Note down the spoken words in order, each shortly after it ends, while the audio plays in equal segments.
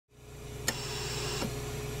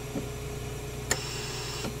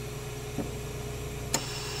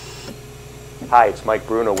Hi, it's Mike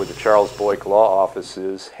Bruno with the Charles Boyk Law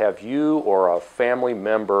Offices. Have you or a family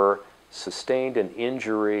member sustained an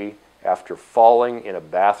injury after falling in a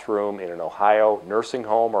bathroom in an Ohio nursing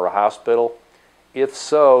home or a hospital? If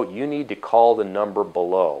so, you need to call the number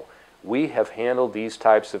below. We have handled these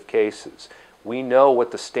types of cases. We know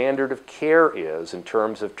what the standard of care is in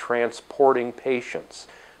terms of transporting patients.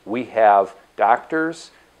 We have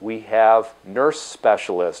doctors, we have nurse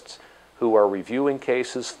specialists who are reviewing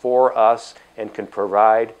cases for us and can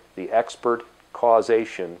provide the expert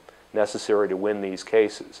causation necessary to win these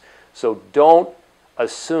cases. So don't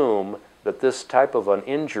assume that this type of an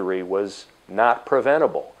injury was not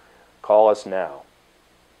preventable. Call us now.